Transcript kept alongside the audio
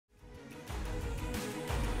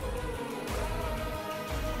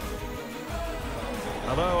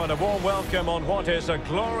Hello and a warm welcome on what is a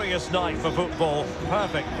glorious night for football.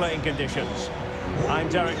 Perfect playing conditions. I'm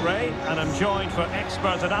Derek Ray and I'm joined for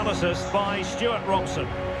expert analysis by Stuart Robson.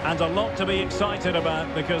 And a lot to be excited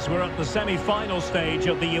about because we're at the semi-final stage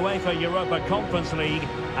of the UEFA Europa Conference League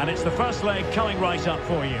and it's the first leg coming right up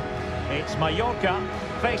for you. It's Mallorca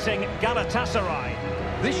facing Galatasaray.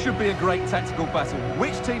 This should be a great tactical battle.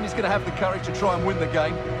 Which team is going to have the courage to try and win the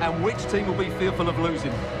game, and which team will be fearful of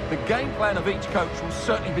losing? The game plan of each coach will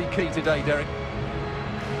certainly be key today, Derek.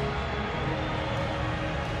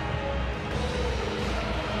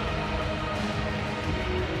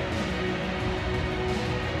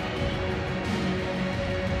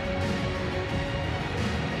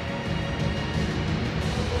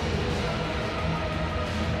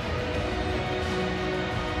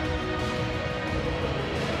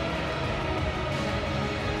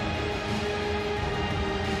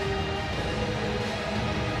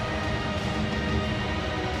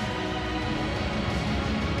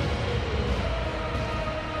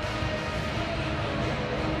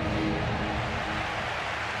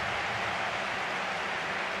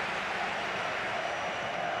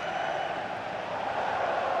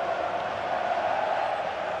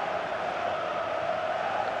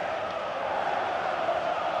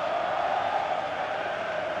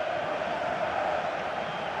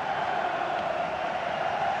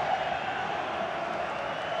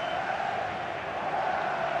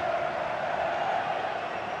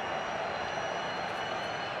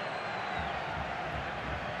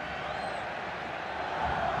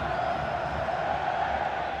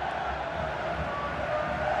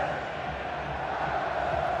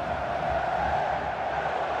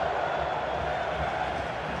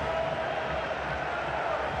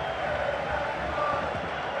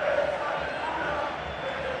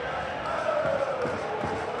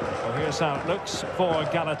 Here's how it looks for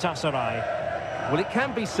Galatasaray. Well, it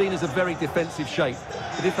can be seen as a very defensive shape,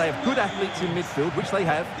 but if they have good athletes in midfield, which they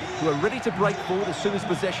have, who are ready to break forward as soon as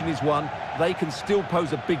possession is won, they can still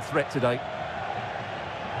pose a big threat today.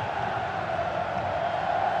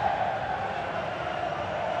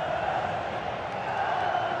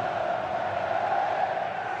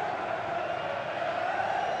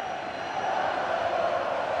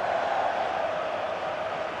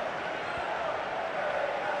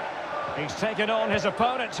 He's taken on his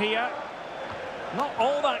opponent here. Not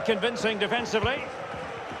all that convincing defensively.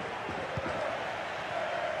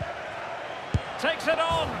 Takes it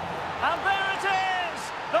on. And there it is!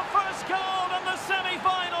 The first goal in the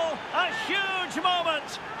semi-final. A huge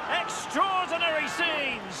moment. Extraordinary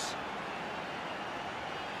scenes.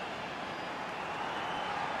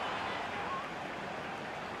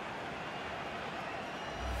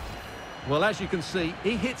 Well, as you can see,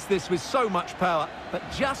 he hits this with so much power, but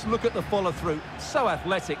just look at the follow-through. So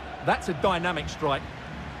athletic. That's a dynamic strike.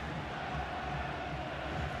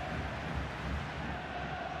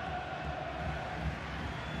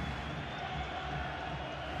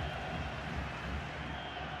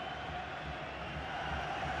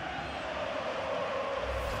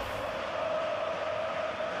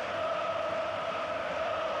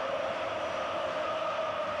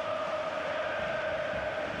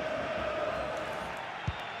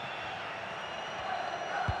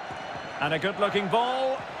 And a good-looking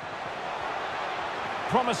ball.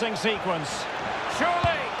 Promising sequence.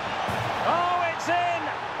 Surely! Oh, it's in!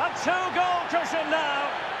 A two-goal cushion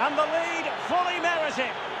now, and the lead fully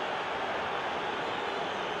merited.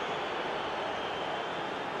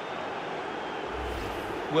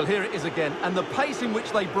 Well, here it is again, and the pace in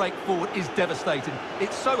which they break forward is devastating.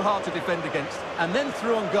 It's so hard to defend against. And then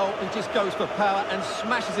through on goal, he just goes for power and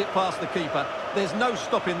smashes it past the keeper. There's no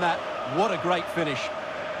stopping that. What a great finish.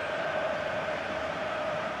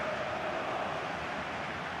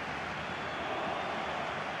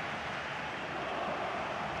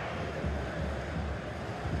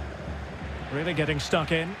 Really getting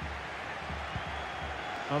stuck in.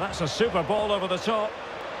 Well, that's a super ball over the top.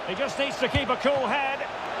 He just needs to keep a cool head.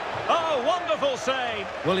 Oh, wonderful save.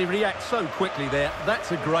 Well, he reacts so quickly there.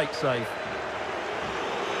 That's a great save.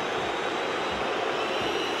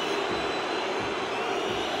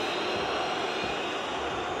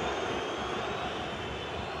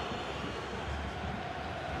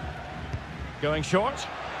 Going short.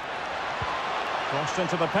 Crossed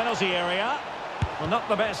into the penalty area. Well, not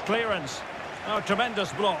the best clearance. Oh,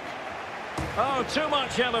 tremendous block. Oh, too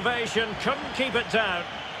much elevation. Couldn't keep it down.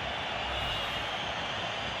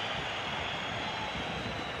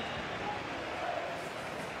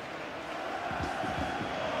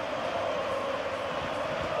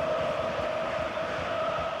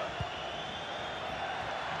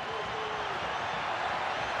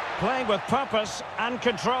 Playing with purpose and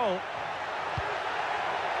control.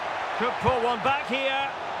 Could pull one back here.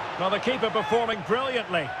 Well, the keeper performing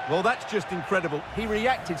brilliantly. Well, that's just incredible. He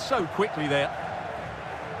reacted so quickly there.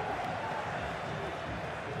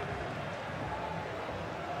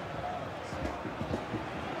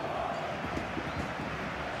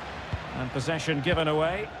 And possession given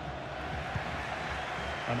away.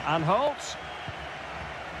 And Anholt.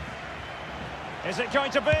 Is it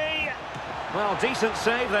going to be? Well, decent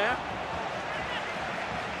save there.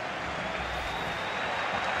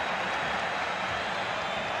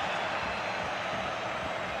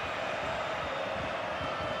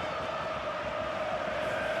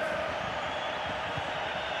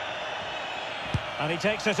 And he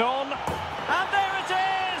takes it on. And there it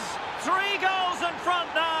is! 3 goals in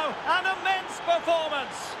front now. An immense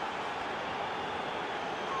performance.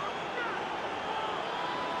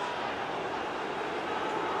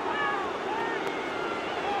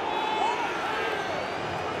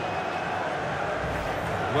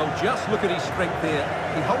 Well, just look at his strength here.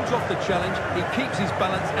 He holds off the challenge, he keeps his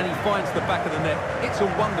balance, and he finds the back of the net. It's a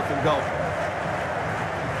wonderful goal.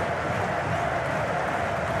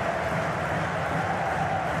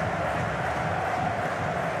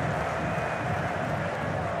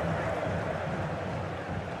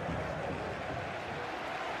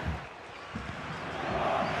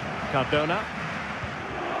 Cardona.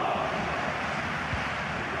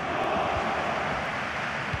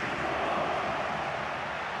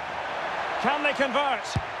 Can they convert?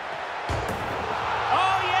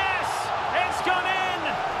 Oh, yes! It's gone in!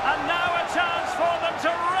 And now a chance for them to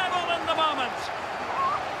revel in the moment.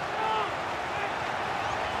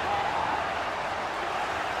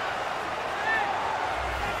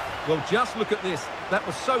 Well, just look at this. That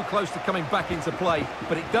was so close to coming back into play,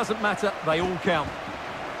 but it doesn't matter. They all count.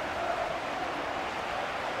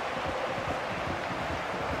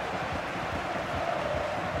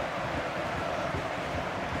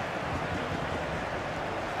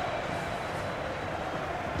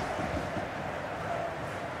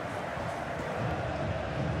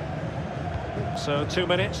 So 2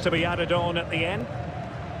 minutes to be added on at the end.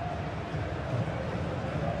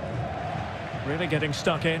 Really getting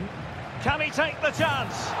stuck in. Can he take the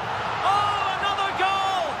chance? Oh, another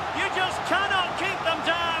goal! You just cannot keep them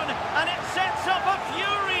down, and it sets up a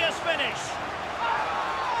furious finish.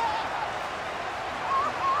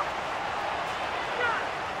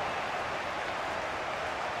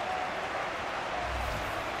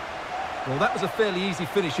 Well, that was a fairly easy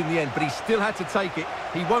finish in the end, but he still had to take it.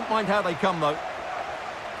 He won't mind how they come, though.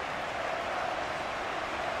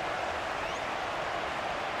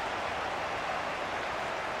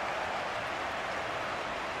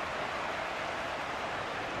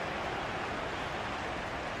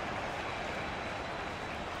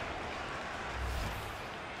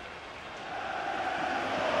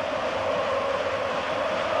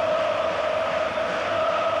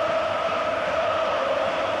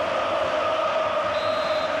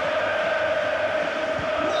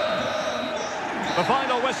 The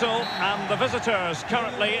final whistle, and the visitors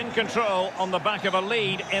currently in control on the back of a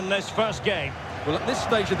lead in this first game. Well, at this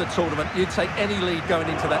stage of the tournament, you'd take any lead going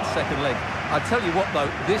into that second leg. I tell you what, though,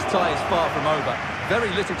 this tie is far from over.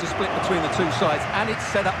 Very little to split between the two sides, and it's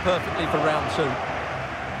set up perfectly for round 2.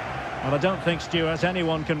 Well, I don't think, Stuart,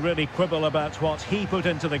 anyone can really quibble about what he put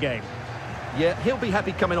into the game. Yeah, he'll be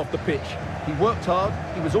happy coming off the pitch. He worked hard,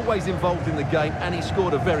 he was always involved in the game, and he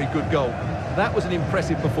scored a very good goal. That was an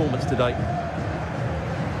impressive performance today.